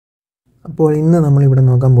അപ്പോൾ ഇന്ന് നമ്മളിവിടെ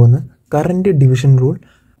നോക്കാൻ പോകുന്നത് കറൻറ്റ് ഡിവിഷൻ റൂൾ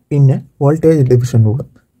പിന്നെ voltage division rule.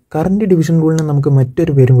 Current division റൂളിന് നമുക്ക്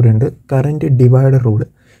മറ്റൊരു പേരും കൂടി ഉണ്ട്, കറൻറ്റ് ഡിവൈഡർ റൂൾ.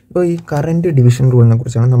 ഇപ്പോൾ ഈ കറൻറ്റ് ഡിവിഷൻ റൂളിനെ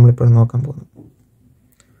കുറിച്ചാണ് നമ്മളിപ്പോൾ നോക്കാൻ പോകുന്നത്.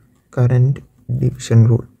 Current division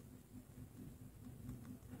rule.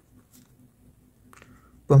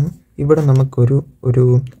 അപ്പം ഇവിടെ നമുക്കൊരു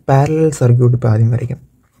പാരലൽ സർക്യൂട്ട് ഇപ്പോൾ ആദ്യം വരയ്ക്കാം.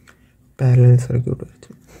 പാരലൽ സർക്യൂട്ട് വെച്ച്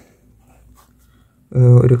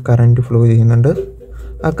ഒരു കറൻറ്റ് ഫ്ലോ ചെയ്യുന്നുണ്ട്.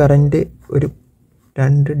 ആ കറൻറ്റ് ഒരു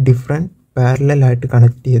രണ്ട് ഡിഫറെൻറ്റ് പാരലലായിട്ട്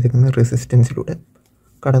കണക്ട് ചെയ്തിരിക്കുന്ന റെസിസ്റ്റൻസിലൂടെ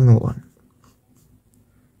കടന്നു പോവാണ്.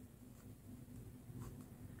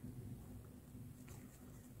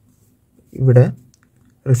 ഇവിടെ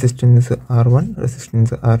റെസിസ്റ്റൻസ് R1,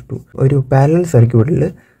 റെസിസ്റ്റൻസ് R2. ഒരു പാരലൽ സർക്യൂട്ടിൽ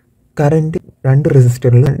കറൻറ്റ് രണ്ട്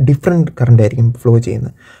റെസിസ്റ്ററിൽ ഡിഫറെൻറ്റ് കറണ്ട് ആയിരിക്കും ഫ്ലോ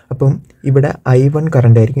ചെയ്യുന്നത്. അപ്പം ഇവിടെ I1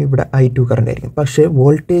 കറണ്ട് ആയിരിക്കും, ഇവിടെ I2 കറണ്ട് ആയിരിക്കും. പക്ഷേ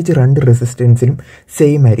വോൾട്ടേജ് രണ്ട് റെസിസ്റ്റൻസിലും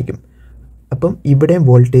സെയിം ആയിരിക്കും. അപ്പം ഇവിടെയും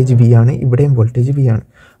വോൾട്ടേജ് V ആണ്, ഇവിടെയും വോൾട്ടേജ് V ആണ്.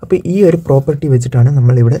 അപ്പോൾ ഈ ഒരു പ്രോപ്പർട്ടി വെച്ചിട്ടാണ്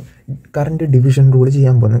നമ്മളിവിടെ കറൻറ്റ് ഡിവിഷൻ റൂൾ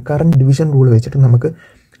ചെയ്യാൻ പോകുന്നത്. കറൻറ്റ് ഡിവിഷൻ റൂൾ വെച്ചിട്ട് നമുക്ക്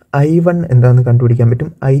I1 എന്താണെന്ന് കണ്ടുപിടിക്കാൻ പറ്റും,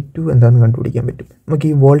 I2 എന്താണെന്ന് കണ്ടുപിടിക്കാൻ പറ്റും. നമുക്ക്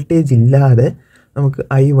ഈ വോൾട്ടേജ് ഇല്ലാതെ നമുക്ക്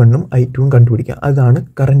I1ഉം I2ഉം കണ്ടുപിടിക്കാം. അതാണ്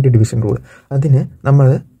കറൻറ്റ് ഡിവിഷൻ റൂൾ. അതിന് നമ്മൾ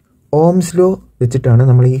ഓംസ് ലോ വെച്ചിട്ടാണ്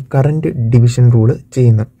നമ്മൾ ഈ കറൻറ്റ് ഡിവിഷൻ റൂൾ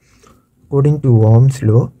ചെയ്യുന്നത്. അക്കോർഡിംഗ് ടു ഓംസ്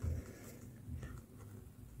ലോ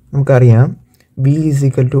നമുക്കറിയാം V =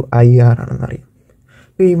 IR ആണെന്നറിയാം.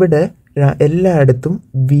 അപ്പോൾ ഇവിടെ എല്ലായിടത്തും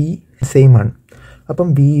V സെയിം ആണ്. അപ്പം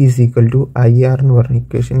V = IR എന്ന് പറഞ്ഞ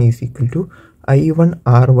ഇക്വേഷൻ I1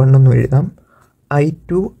 R1 എന്നും എഴുതാം,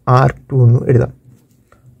 I2 R2 എന്നും എഴുതാം.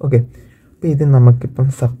 ഓക്കെ, അപ്പോൾ ഇത് നമുക്കിപ്പം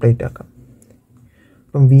സെപ്പറേറ്റ് ആക്കാം.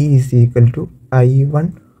 അപ്പം V = I1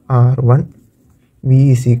 R1, V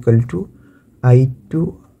 = I2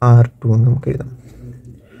 R2 എന്ന് നമുക്ക് എഴുതാം.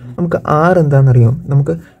 നമുക്ക് R എന്താണെന്നറിയാം.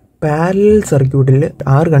 നമുക്ക് പാരലൽ സർക്യൂട്ടിൽ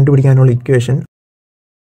R കണ്ടുപിടിക്കാനുള്ള ഇക്വേഷൻ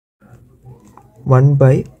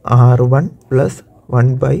 1/R1 +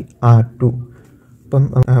 1/R2. അപ്പം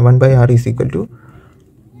 1/R =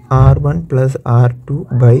 R1 +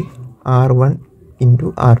 R2/R1 ×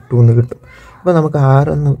 R2 എന്ന് കിട്ടും. അപ്പോൾ നമുക്ക് R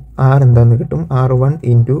എന്താണെന്ന് കിട്ടും, R1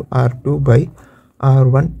 ×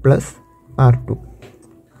 R2/R1 + R2.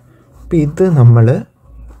 അപ്പോൾ ഇത് നമ്മൾ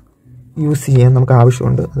യൂസ് ചെയ്യാൻ നമുക്ക്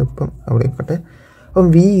ആവശ്യമുണ്ട്. അതിപ്പം അവിടെ ഇരിക്കട്ടെ. അപ്പം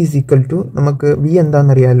V = നമുക്ക് V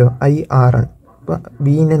എന്താണെന്നറിയാമല്ലോ, IR ആണ്. അപ്പോൾ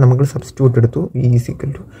Vനെ നമ്മൾ സബ്സ്റ്റിറ്റ്യൂട്ട് എടുത്തു. V =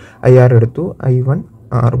 IR എടുത്തു, I1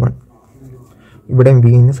 R1. ഇവിടെയും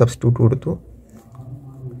Vന് സബ്സ്റ്റിറ്റ്യൂട്ട് കൊടുത്തു,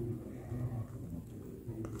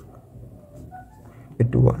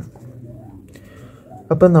 2 ആണ്.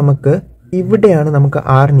 അപ്പം നമുക്ക് ഇവിടെയാണ് നമുക്ക്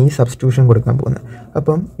Rന് ഈ സബ്സ്റ്റിറ്റ്യൂഷൻ കൊടുക്കാൻ പോകുന്നത്.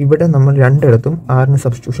 അപ്പം ഇവിടെ നമ്മൾ രണ്ടിടത്തും Rന്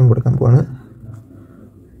സബ്സ്റ്റിറ്റ്യൂഷൻ കൊടുക്കാൻ പോവാണ്.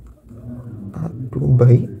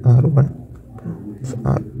 R2/R1 +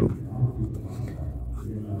 R2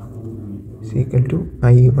 =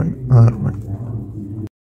 I1 R1.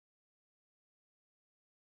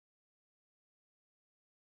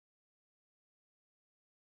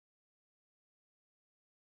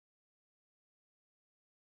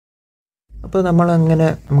 അപ്പോൾ നമ്മളങ്ങനെ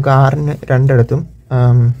നമുക്ക് Rന് രണ്ടിടത്തും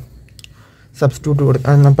സബ്സ്റ്റിറ്റ്യൂട്ട്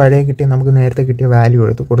പഴയ കിട്ടിയ നമുക്ക് നേരത്തെ കിട്ടിയ വാല്യൂ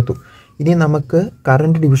കൊടുത്തു. ഇനി നമുക്ക്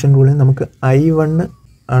കറൻറ്റ് ഡിവിഷൻ റൂളിൽ നമുക്ക് I1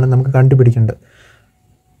 ആണ് നമുക്ക് കണ്ടുപിടിക്കേണ്ടത്.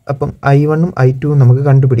 അപ്പം I1ഉം I2ഉം നമുക്ക്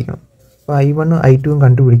കണ്ടുപിടിക്കണം. അപ്പോൾ I1ഉം I2ഉം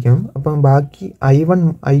കണ്ടുപിടിക്കണം. അപ്പം ബാക്കി I1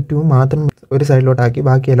 I2 മാത്രം ഒരു സൈഡിലോട്ടാക്കി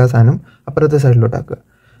ബാക്കി എല്ലാ സാധനവും അപ്പുറത്തെ സൈഡിലോട്ടാക്കുക.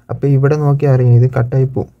 അപ്പോൾ ഇവിടെ നോക്കിയാൽ അറിയാം ഇത് കട്ടായി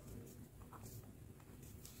പോവും.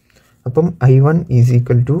 അപ്പം I1 =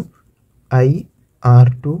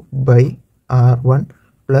 IR2/R1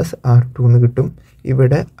 + R2 എന്ന് കിട്ടും.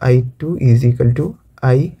 ഇവിടെ I2 =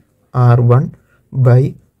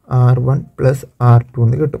 IR1/R1 + R2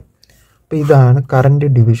 എന്ന് കിട്ടും. അപ്പോൾ ഇതാണ് current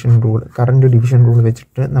division rule. Current division rule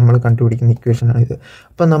വെച്ചിട്ട് നമ്മൾ കണ്ടുപിടിക്കുന്ന ഇക്വേഷനാണ് ഇത്.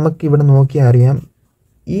 അപ്പോൾ നമുക്കിവിടെ നോക്കിയാൽ അറിയാം,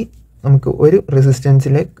 ഈ നമുക്ക് ഒരു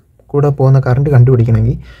റെസിസ്റ്റൻസിലെ കൂടെ പോകുന്ന കറണ്ട്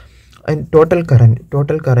കണ്ടുപിടിക്കണമെങ്കിൽ അതിന് ടോട്ടൽ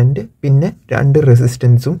കറൻറ്റ് പിന്നെ രണ്ട്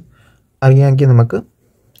റെസിസ്റ്റൻസും അറിയാമെങ്കിൽ നമുക്ക്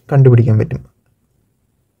കണ്ടുപിടിക്കാൻ പറ്റും.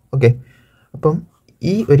 ഓക്കെ, അപ്പം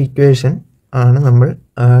ഈ ഒരു ഇക്വേഷൻ ആണ് നമ്മൾ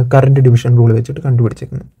കറൻറ്റ് ഡിവിഷൻ റൂൾ വെച്ചിട്ട്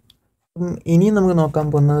കണ്ടുപിടിച്ചേക്കുന്നത്. ഇനി നമുക്ക് നോക്കാൻ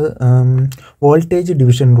പോകുന്നത് വോൾട്ടേജ്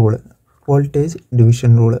ഡിവിഷൻ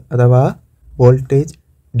റൂൾ അഥവാ voltage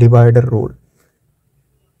divider rule.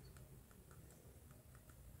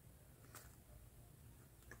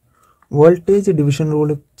 Voltage division rule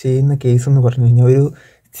ചെയ്യുന്ന കേസ് എന്ന് പറഞ്ഞു കഴിഞ്ഞാൽ ഒരു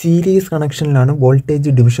സീരീസ് കണക്ഷനിലാണ് വോൾട്ടേജ്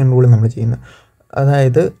ഡിവിഷൻ റൂൾ നമ്മൾ ചെയ്യുന്നത്.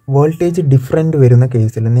 അതായത് വോൾട്ടേജ് ഡിഫറൻറ്റ് വരുന്ന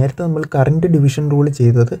കേസിൽ, നേരത്തെ നമ്മൾ കറൻറ്റ് ഡിവിഷൻ റൂൾ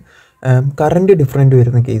ചെയ്തത് കറൻറ്റ് ഡിഫറൻറ്റ്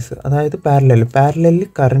വരുന്ന കേസ്, അതായത് പാരലലിൽ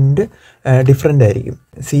കറൻറ്റ് ഡിഫറൻ്റ് ആയിരിക്കും,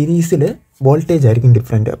 സീരീസിൽ വോൾട്ടേജ് ആയിരിക്കും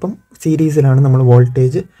ഡിഫറൻറ്റ്. അപ്പം സീരീസിലാണ് നമ്മൾ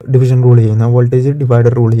വോൾട്ടേജ് ഡിവിഷൻ റൂൾ ചെയ്യുന്നത്, വോൾട്ടേജ്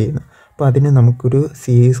ഡിവൈഡർ റൂൾ ചെയ്യുന്നത്. അപ്പോൾ അതിന് നമുക്കൊരു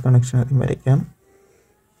സീരീസ് കണക്ഷൻ ആദ്യം വരയ്ക്കാം.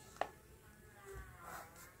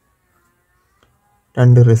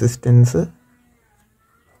 2 റെസിസ്റ്റൻസ്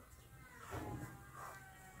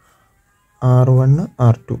R1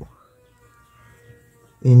 R2.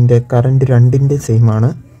 ഇതിൻ്റെ കറണ്ട് രണ്ടിൻ്റെ സെയിം ആണ്,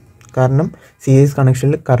 കാരണം സീരീസ്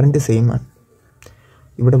കണക്ഷനിൽ കറണ്ട് സെയിം ആണ്.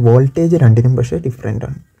 ഇവിടെ വോൾട്ടേജ് രണ്ടിനും പക്ഷേ ഡിഫറെൻ്റ്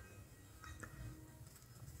ആണ്.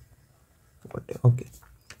 ഓക്കെ,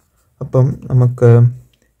 അപ്പം നമുക്ക്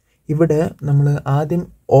ഇവിടെ നമ്മൾ ആദ്യം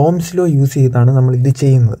ഓംസ് ലോ യൂസ് ചെയ്താണ് നമ്മൾ ഇത്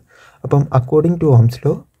ചെയ്യുന്നത്. അപ്പം according to Ohm's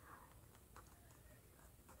law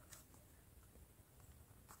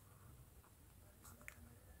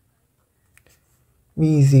V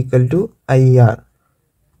is equal to IR.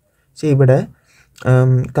 പക്ഷേ ഇവിടെ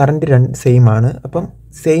കറണ്ട് സെയിം ആണ്. അപ്പം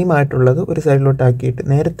സെയിം ആയിട്ടുള്ളത് ഒരു സൈഡിലോട്ടാക്കിയിട്ട്,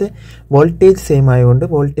 നേരത്തെ വോൾട്ടേജ് സെയിം ആയതുകൊണ്ട്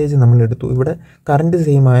വോൾട്ടേജ് നമ്മൾ എടുത്തു. ഇവിടെ കറണ്ട്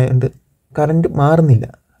സെയിം ആയതുകൊണ്ട് കറണ്ട് മാറുന്നില്ല.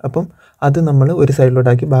 അപ്പം അത് നമ്മൾ ഒരു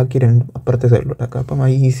സൈഡിലോട്ടാക്കി ബാക്കി രണ്ടും അപ്പുറത്തെ സൈഡിലോട്ടാക്കുക. അപ്പം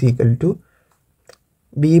I is equal to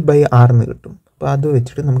V/R എന്ന് കിട്ടും. അപ്പോൾ അത്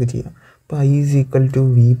വെച്ചിട്ട് നമുക്ക് ചെയ്യാം. അപ്പോൾ I is equal to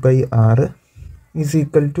V/R is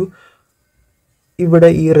equal to, ഇവിടെ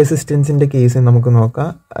ഈ റെസിസ്റ്റൻസിൻ്റെ കേസ് നമുക്ക് നോക്കാം.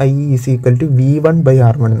 I is equal to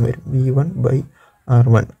V1/R1 എന്ന് വരും.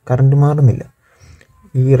 V1/R1 കറണ്ട് മാറുന്നില്ല.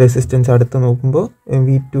 ഈ റെസിസ്റ്റൻസ് അടുത്ത് നോക്കുമ്പോൾ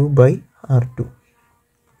V2/R2.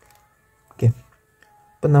 ഓക്കെ,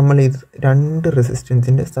 അപ്പം നമ്മൾ ഇത് 2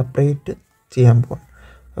 റെസിസ്റ്റൻസിൻ്റെ സെപ്പറേറ്റ് ചെയ്യാൻ പോകാം.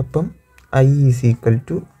 അപ്പം I is equal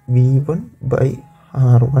to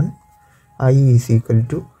V1/R1, I is equal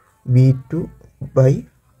to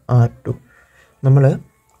V2/R2. നമ്മൾ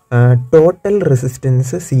ടോട്ടൽ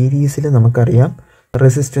റെസിസ്റ്റൻസ് സീരീസിൽ നമുക്കറിയാം,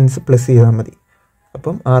 റെസിസ്റ്റൻസ് പ്ലസ് ചെയ്താൽ മതി.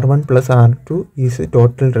 അപ്പം R1 + R2 is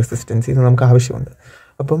total resistance. ഇത് നമുക്ക് ആവശ്യമുണ്ട്.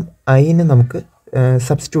 അപ്പം ഐന് നമുക്ക്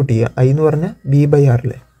സബ്സ്റ്റിറ്റ്യൂട്ട് ചെയ്യാം. I എന്ന് പറഞ്ഞാൽ V/R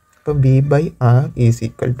അല്ലേ. അപ്പം V/R is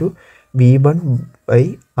equal to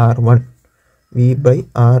V1/R1,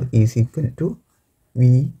 V/R is equal to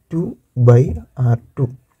V2/R2.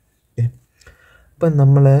 അപ്പം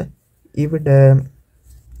നമ്മൾ ഇവിടെ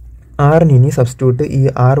ആറിന് ഇനി സബ്സ്റ്റിറ്റ്യൂട്ട് ഈ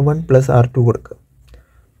R1 + R2 കൊടുക്കുക.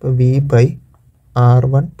 അപ്പോൾ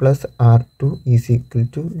V/R1 + R2 is equal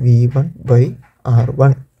to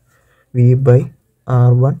V1/R1,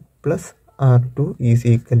 V/R1 + R2 is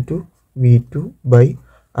equal to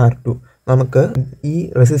V2/R2. നമുക്ക് ഈ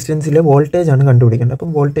റെസിസ്റ്റൻസിലെ വോൾട്ടേജ് ആണ് കണ്ടുപിടിക്കേണ്ടത്.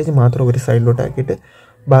 അപ്പം വോൾട്ടേജ് മാത്രം ഒരു സൈഡിലോട്ടാക്കിയിട്ട്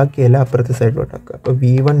ബാക്കിയെല്ലാം അപ്പുറത്തെ സൈഡിലോട്ടാക്കുക. അപ്പോൾ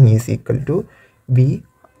V1 is equal to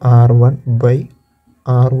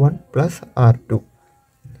VR1/R1 + R2,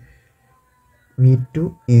 V2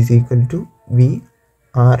 is equal to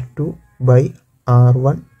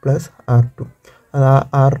VR2/R1 + R2. അത്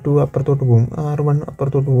R2 അപ്പുറത്തോട്ട് പോകും, R1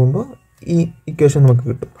 അപ്പുറത്തോട്ട് പോകുമ്പോൾ ഈ ഇക്വേഷൻ നമുക്ക്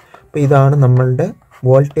കിട്ടും. അപ്പോൾ ഇതാണ് നമ്മളുടെ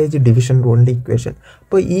വോൾട്ടേജ് ഡിവിഷൻ റൂളിൻ്റെ ഇക്വേഷൻ.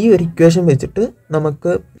 അപ്പോൾ ഈ ഒരു ഇക്വേഷൻ വെച്ചിട്ട്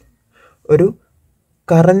നമുക്ക് ഒരു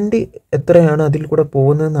കറണ്ട് എത്രയാണ് അതിൽ കൂടെ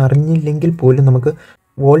പോകുന്നതെന്ന് അറിഞ്ഞില്ലെങ്കിൽ പോലും നമുക്ക്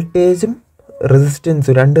വോൾട്ടേജും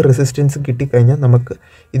റെസിസ്റ്റൻസും 2 റെസിസ്റ്റൻസ് കിട്ടിക്കഴിഞ്ഞാൽ നമുക്ക്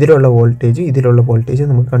ഇതിലുള്ള വോൾട്ടേജ്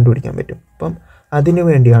നമുക്ക് കണ്ടുപിടിക്കാൻ പറ്റും. അപ്പം അതിനു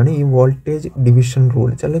വേണ്ടിയാണ് ഈ വോൾട്ടേജ് ഡിവിഷൻ റൂൾ.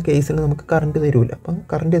 ചില കേസിൽ നമുക്ക് കറണ്ട് തരില്ല. അപ്പം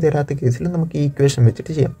കറണ്ട് തരാത്ത കേസിൽ നമുക്ക് ഈ ഇക്വേഷൻ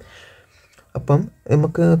വെച്ചിട്ട് ചെയ്യാം. അപ്പം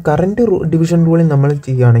നമുക്ക് കറണ്ട് ഡിവിഷൻ റൂളിൽ നമ്മൾ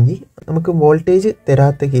ചെയ്യുകയാണെങ്കിൽ നമുക്ക് വോൾട്ടേജ്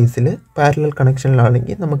തരാത്ത കേസിൽ പാരലൽ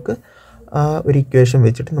കണക്ഷനിലാണെങ്കിൽ നമുക്ക് ആ ഒരു ഇക്വേഷൻ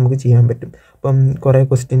വെച്ചിട്ട് നമുക്ക് ചെയ്യാൻ പറ്റും. അപ്പം കുറേ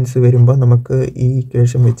ക്വസ്റ്റ്യൻസ് വരുമ്പോൾ നമുക്ക് ഈ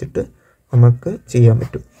ഇക്വേഷൻ വെച്ചിട്ട് നമുക്ക് ചെയ്യാൻ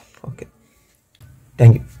പറ്റും. Okay,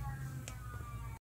 thank you.